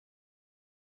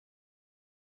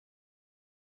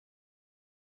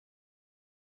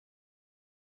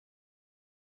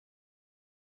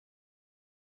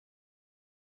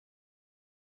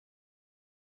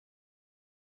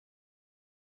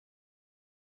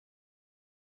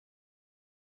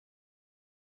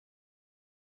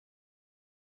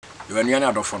You are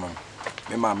not of them.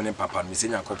 Me mamma and papa, Miss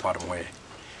Yanko part way.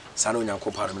 Sano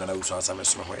Yanko part and Owusu as I'm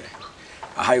a way.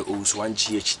 I high Owusu 1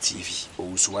 GHTv,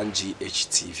 Owusu 1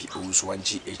 GHTv, Owusu 1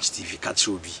 GHTv,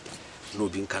 Catchobi, no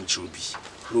being country be.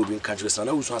 No being country, and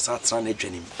Owusu as a tran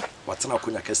genim. What's an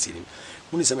Akunya Cassim?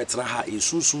 When is a metra is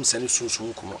soon send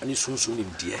soon come and soon in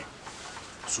dear.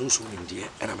 Soon in dear,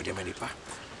 and I'm a demanipa.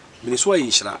 Miniswa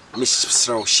Ishra, Miss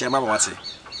Srow, Shema Wati,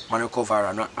 Manoko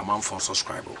Vara, not a month for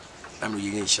subscriber. I'm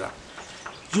reading Ishra.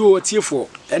 You are tearful,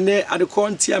 and there at the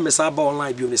quantity of Messaba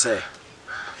online, you say.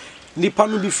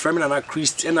 Nippon be framing and a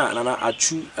Christian and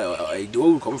Atsu, a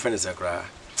old conference.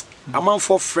 A month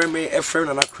for framing a friend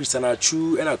and a Christian, a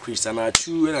Chu, and a Christian, a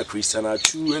Chu, and a Christian, a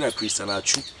Chu, and a Christian, a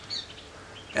Chu.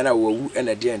 And I will woo and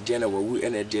a dear and Diana will woo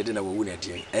and a dear and a woo and a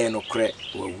dear, and no crack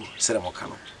will woo, said a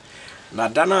mocano.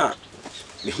 Nadana.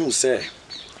 Me who say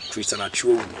Christian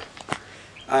Atsu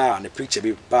and the preacher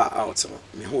be bar out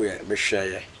me who me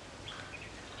share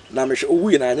na me show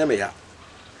we na anya me ya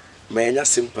me anya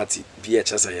sympathy be a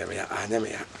chasa ya me ya anya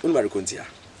me ya unmari kontia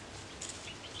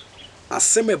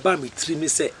aseme ba me tri me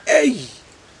say eh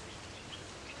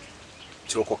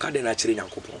tiro ko kade na kire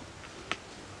nyankopon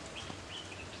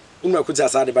unmari kontia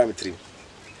sa de ba me tri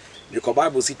me ko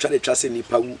bible si twa de twase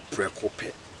nipa wu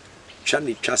prekope twa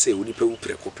ne twase wu nipa wu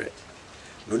prekope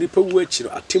no nipa wu achi no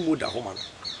atemu da homa no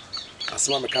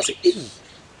asema me ka se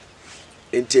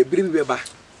enti ebiri bi beba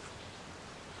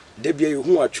da bia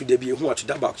yehu atwu da bia yehu atwu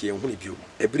da ba ko yehu ne bio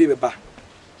ebiri beba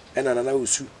ena nana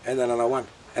Owusu ena nana wan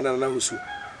ena nana Owusu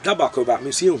da ba ko ba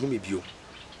me so yehu me bio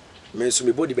me so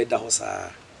me body beda ho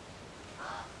saa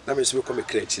na me so me ko me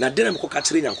kreti na de na me ko ka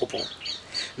kire nyankopon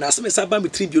na asema sa ba me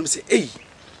tri bio se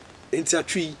enti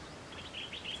atwi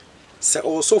se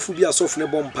o sofu bi asofu ne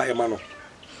bompa e ma no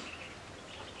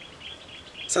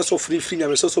so free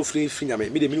nyame so free nyame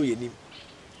me de me no yenim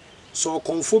so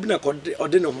konfo bi na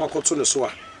ode ne ho akoto ne so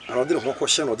a ana ode ne ho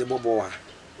akɔhye na ode bobo a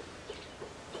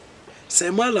se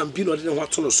malam bi na ode ne ho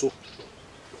ato ne so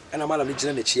ana malam ni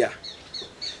gina na chi a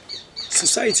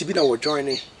society bi na wo join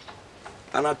ni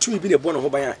ana tu bi ne bo ne ho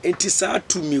ban a enti saa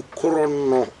tu mi koro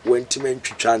no wentime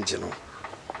ntwitwa nje no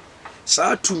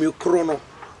saa tu mi koro no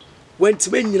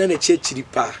wentime nyina na chi achiri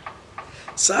pa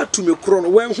saa tu me kro no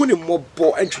wen hu ne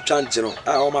mobbo antwitwa nje no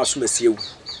a o ma so masie wu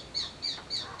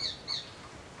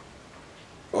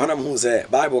ona mu ze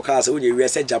bible ka se onye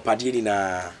wiese japade ni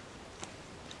na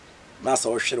masa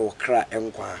o hwere o kra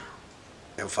enkwa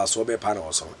emfa so be pa na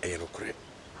o so e no kre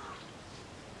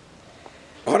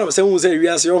ona se mu ze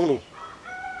wiase yo hunu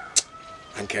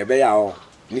anka be ya o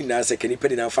ni na se keni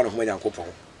pedi na fa no ho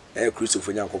nyankopon e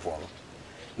kristofo nyankopon no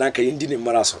na ka yindi ne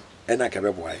mmara so e na ka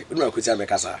be boae onu akuti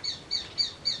amekasa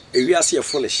ewiase e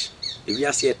foolish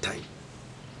ewiase e time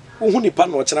wo hu nipa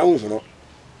no ochena wo hu no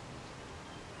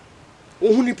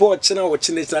wo hu nipa ochena wo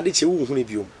chena de che wo hu ne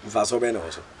biom mfa so be na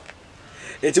wo so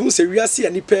enti mu se wiase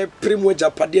ani pe primo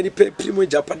japade ni pe primo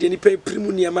japade ni pe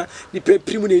primo niama ni pe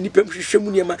primo ni pe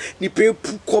hwehwemu niama ni pe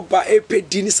pu koba e pe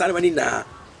di ni sare mani na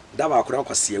da ba akora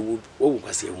kwase ewu wo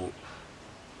kwase ewu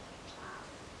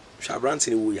shabrant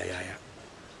ni wo ya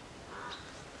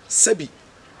sabi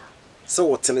so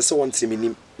wotene so wonte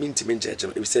menim mintime njeje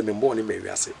no ebise me mbɔ ne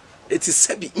mawiase eti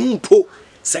sabi mpo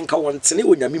senka wontene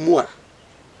onyame mu a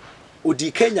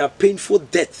odi kenya painful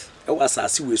death e was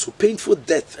asase we so painful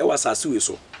death e was asase we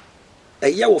so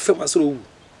eya wo fam asoro wu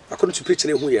akono to preach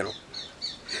ne hu ye no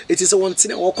eti so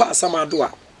wontene wo kwa asama do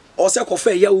a o se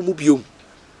kofa eya wo mu biom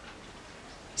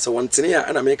so wontene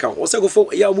a na meka o se kofa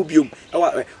eya wo mu biom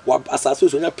e wa asase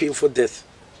so nya painful death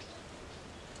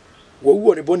wo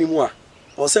wu ne boni mu a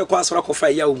o se kwa asora kofa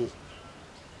eya wo mu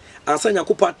ansa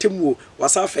nyakopa atemuo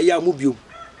wasa fa eya mu biom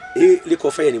le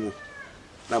kofa ye ne mu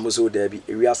na mo so da bi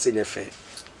ewiase ne fe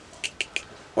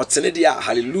otene dia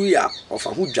hallelujah of a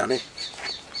hu dwane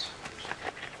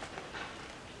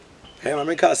hey ma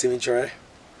meka asemi chere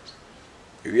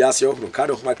ewiase o ka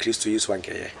do homa Kristo Yesu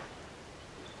ankeye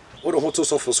o do hoto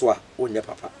sofo so a onye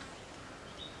papa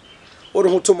o do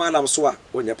hoto malam so a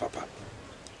onye papa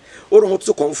o do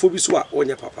hoto konfo bi so a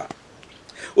onye papa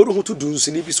o do hoto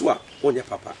dunsini bi so a onye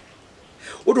papa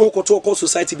o do hoto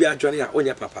society bi adwane a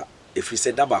onye papa efri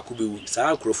se daba ko bewu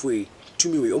saa krofo e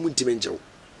tumi we omuntime njewo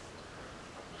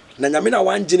na nyame na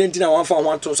wangene ntina wanfa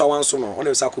ho anto so wanso no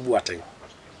ona sa ko bu aten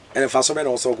ene fa so be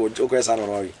na so ko esa no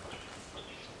no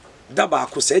daba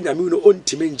ko se nyame no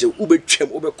ontime njewo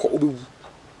ubetwem ubekọ ubewu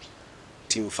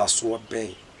timfa so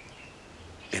ben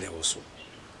ene wo so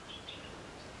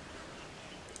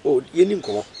o yeni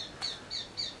nko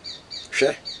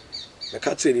hwe me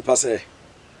ka tire ni pase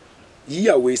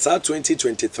year we sa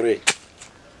 2023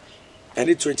 and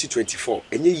 2024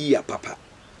 enye year papa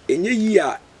enye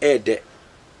year ede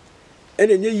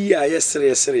And a year, yes, and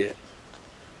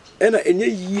a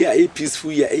year, a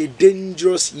peaceful year, a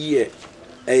dangerous year,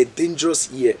 a dangerous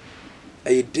year,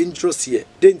 a dangerous year.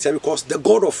 Danger because the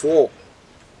God of war,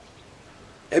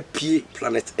 a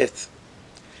planet Earth,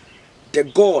 the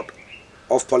God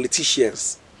of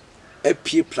politicians, a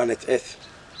planet Earth.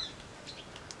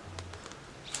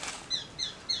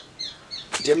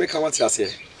 Jamaica, what I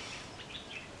say?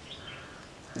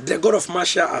 The God of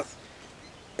martial arts,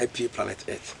 a planet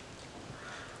Earth.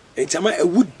 And Jama a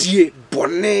wood dear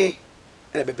bonnet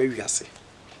and a baby say.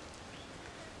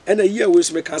 And a year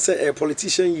which may say a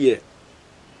politician year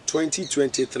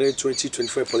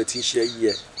 2023-2024 politician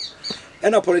year.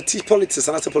 And a politics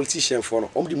and as a politician for the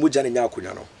Mujan and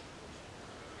Yakunano.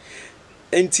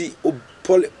 Enti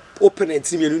opponent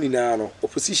menunano,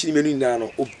 opposition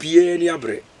menunano, obie ni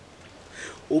abre.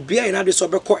 Obia in ade so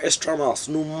beko extra miles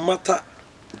no matter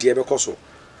the ebekoso.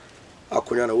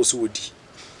 Akonya na woso wodi.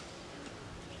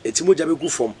 Eti moja be gu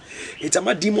from. Eti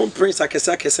ama demon prince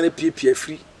akesa akesa na pie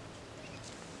free.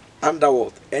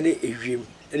 Underworld any ewim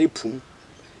any pum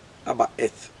aba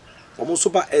earth. Omo so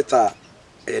ba earth a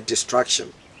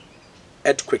distraction.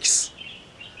 Earthquakes.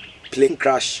 Plane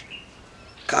crash.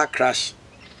 Car crash.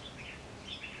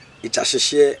 It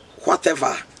share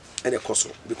whatever and a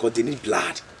cost because they need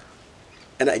blood.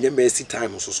 And I never see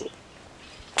time also.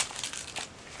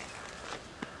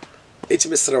 It's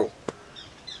Mr.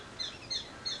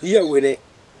 Here with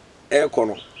a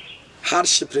corner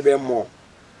hardship be more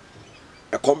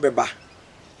a combe bar.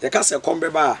 The cast a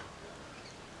combe bar.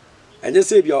 And just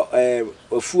say your a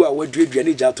fool would do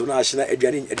any job to national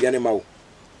Adrianimo.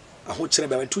 I hope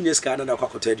about 2 years can and a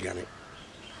cocktail.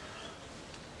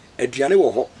 Adriane wo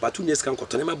ho but 2 years kan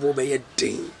kotone ma bo be ye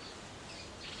den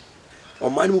o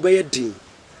man mu be ye den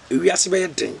ewiase be ye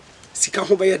den sika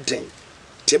ho be ye den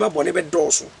tema bone be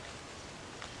doso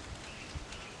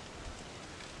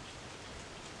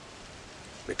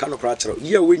me kan okra chero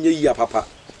ye wenye yi papa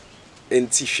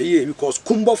enti hweye because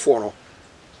kumbo fo no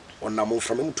onam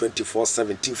from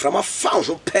 24/17 from a found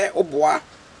ho pe oboa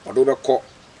odo be ko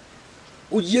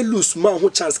o ye lose man ho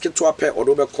chance ke to ape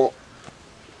odo be ko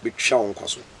be twa won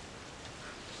kwaso.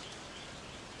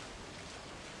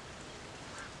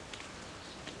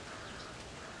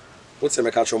 What's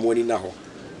a catch on money now?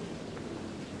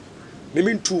 Me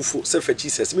mean two for self for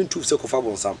Jesus, mean two for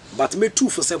Fabon Sam, but me two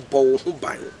for self bow who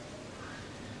buy.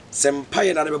 Some pie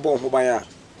and a bomb who buy a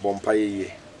bomb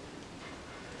pie.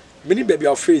 Many baby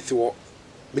of faith war,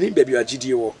 many baby are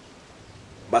GDO,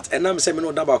 but and I'm saying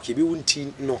no double keep you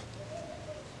won't no.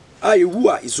 I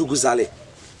woo is Zuguzale,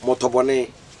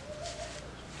 Motobone.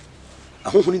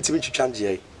 I don't need to meet you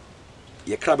change.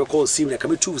 Ye crab call sim like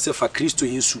come to say for Christo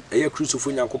Yesu e Christo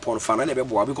for Nyankopon fa na be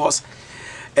boa because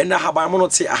ena haba mo no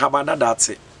te ahaba dada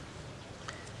te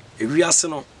e wiase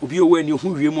no obi o wani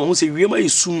hu wiem ho se wiem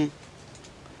ayesum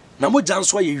na mo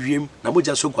janso ye wiem na mo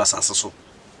janso gu asase so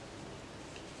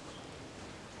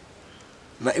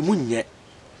na emunye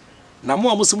na mo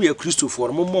amusumu ye Christo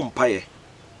for mo mpaye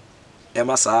e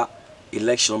masa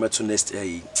election meto next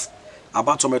year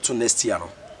about meto next year no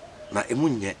na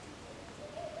emunye.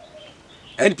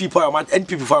 And people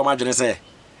for imagine say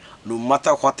no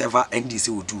matter whatever NDC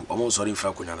will do, almost sorry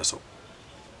for Kunyana so.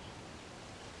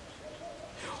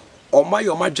 Or my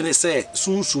imagine say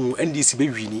soon NDC be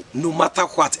winning, no matter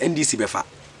what NDC be fa.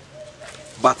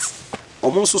 But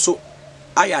almost so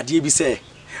I be say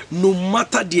no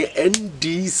matter the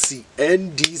NDC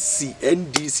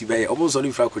be almost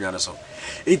sorry for Kunyana so.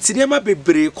 It's never be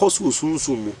brave cause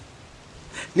soon.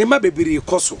 Never be brave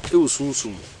cause it was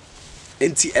soon.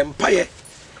 Enti empire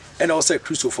and also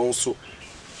Christopher so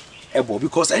ebo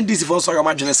because NDC for so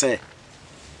imagine say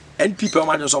and people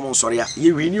imagine someone sorry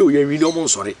ye win no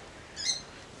sorry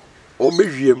o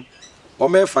mewiem o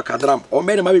me fakadram o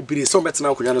me na be biri so metena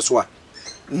akonya so a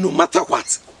no matter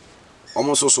what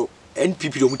almost so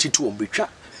NPP do mutitu on betwa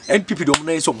NPP do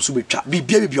na so so betwa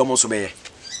bibia almost so be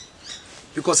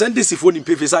because NDC for ni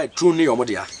pay side true ni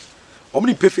omodia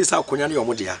omni pay face akonya ni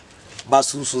omodia ba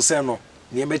so say no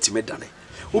ne metime dane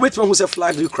ubetima hu se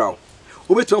flag the crowd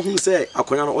ubetima hu se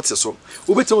akonya no ote so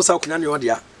ubetima hu se akonya no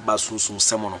odia ba sunsun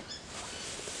semo no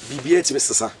bibia ti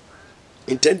mesesa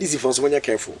intend this for so many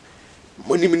careful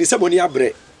money se money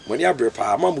abre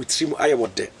pa ma mutrim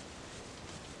ayemode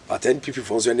but then people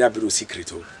for so any abre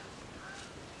secret o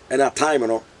and at time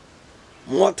no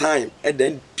more time and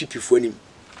then people for him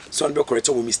so on be correct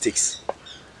some mistakes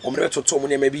omre to mo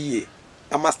ne ma bi ye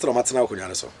a master o matena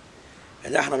akonya so.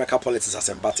 And I have a politics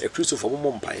as but a crucial for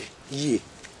Mumpai. Ye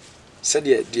said,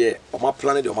 dear, on my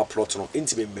planet or my plot no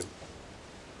intimate mem.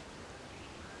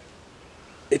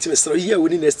 It's Mr. Year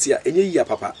winning next year, any year,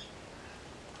 papa.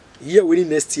 year we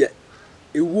next year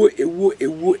ewu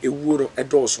no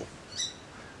edoso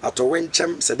ato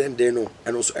wenchem seden de no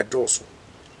and also edoso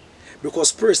because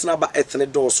spirits na ba ethne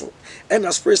doso and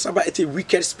as spirits na ba eth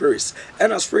wicked spirits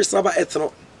and as spirits na ba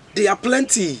ethno they are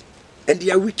plenty and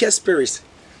they are wicked spirits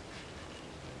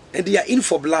and they are in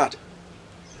for blood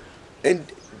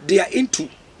and they are into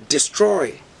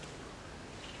destroy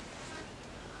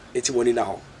eti woni na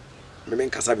ho me men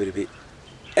kasa berebe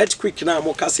earthquake na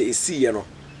mo kasa esi no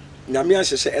nyame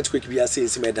ahyehye earthquake bi ase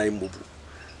esi medan mbobu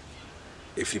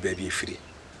efiri baby efiri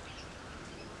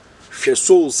hwe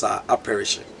souls are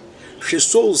perishing hwe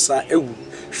souls are ewu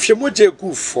hwe moje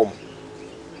gu fom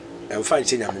emfa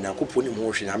nche nyame nakoponi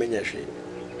mo hwe nyame nyehwe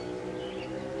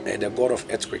the god of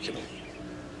earthquake no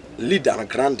leader and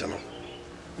grand no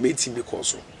meeting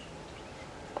because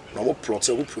no mo plot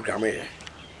e wo program e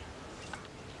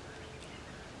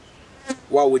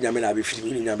wa wo nyame na be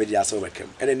firi ni nyame dia se obekam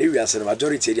ene ne wiase no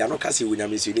majority dia no kase wo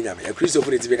nyame se ni nyame e Christo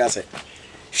for etibe kase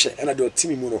hwe ena de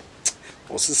otimi mu no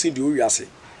osisi de wo wiase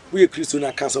wo ye Christo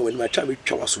na kase wo ni ma twa me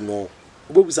twa waso no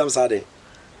obobu sam sa de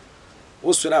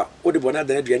wo sura wo de bona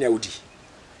da na duane awudi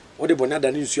wo de bona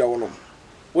da na nsu awonom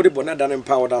wo de bona da na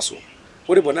mpa woda so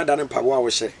wo de bona da na mpa wo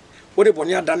awhye wo de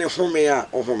bona da na home a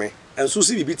ohome enso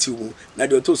si bibi ti mu na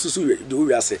de oto susu de wo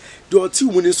wiase de oti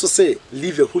mu ni so say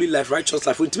live a holy life, righteous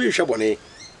life ntimi hwe bone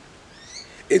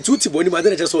etu ti boni ma de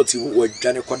na che so oti wo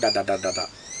dwane ko da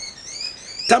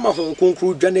tama hon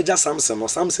konkru dwane ja Samson no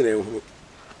Samson ehunu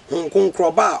hon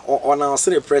konkru ba on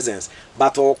our presence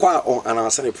but okwa on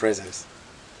our presence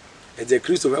e de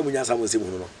Christo ba munya Samson se mu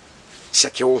no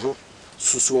sheke wo ho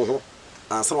susu wo ho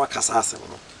ansa wa kasa asem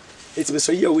no eti be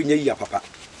so ye wo nya yi papa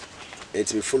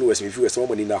eti be followers me viewers mo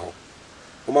mani na ho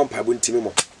mo man pa bo ntimi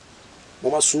mo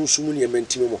ma sunsum ne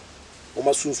ntimi mo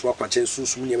ma sunsu akwache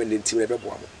sunsum ne ntimi be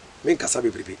boa mo men kasa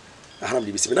bebrebe ahanam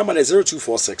de bi se number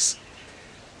 0246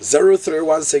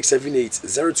 031678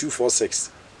 0246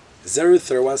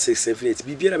 031678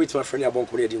 bibia na bitima frani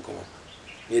abonko ne edi nkomo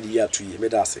ne edi ya tuyi me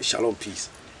da se shalom peace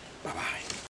bye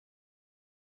bye.